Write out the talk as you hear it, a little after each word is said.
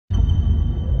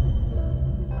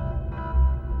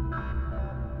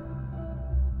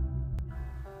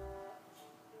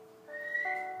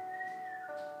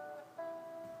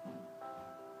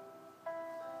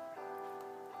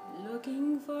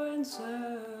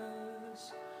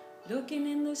answers, looking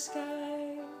in the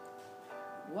sky,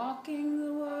 walking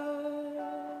the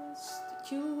words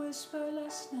that you whispered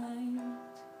last night.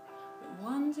 Been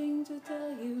wanting to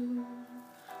tell you,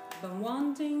 been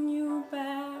wanting you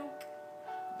back,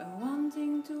 been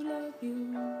wanting to love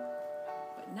you,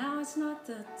 but now it's not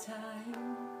the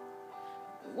time.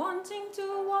 Been wanting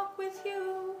to walk with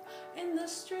you in the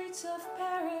streets of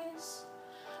Paris,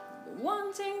 been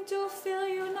wanting to feel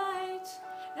you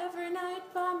every night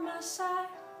by my side.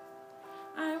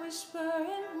 I whisper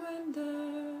in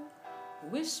winter,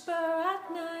 whisper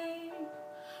at night.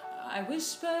 I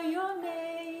whisper your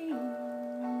name,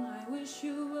 I wish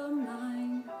you were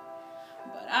mine.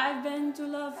 But I've been to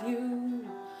love you,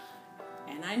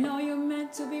 and I know you're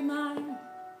meant to be mine.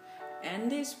 And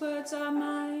these words are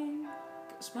mine,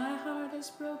 'cause my heart is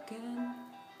broken.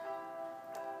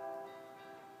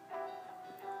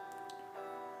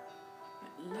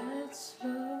 Let's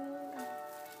look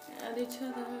at each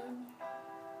other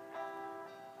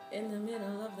in the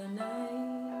middle of the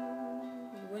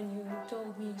night, when you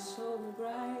told me so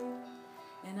bright,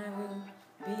 and I will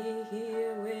be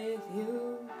here with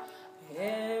you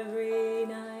every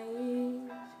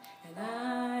night. And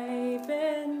I've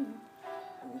been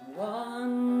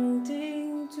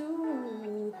wanting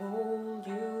to hold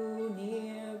you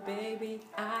near, baby,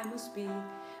 I must be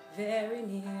very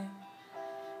near.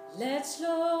 Let's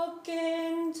look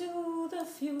into the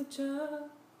future,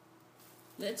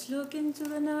 let's look into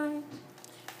the night,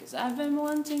 'cause I've been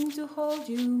wanting to hold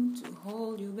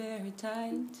you very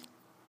tight.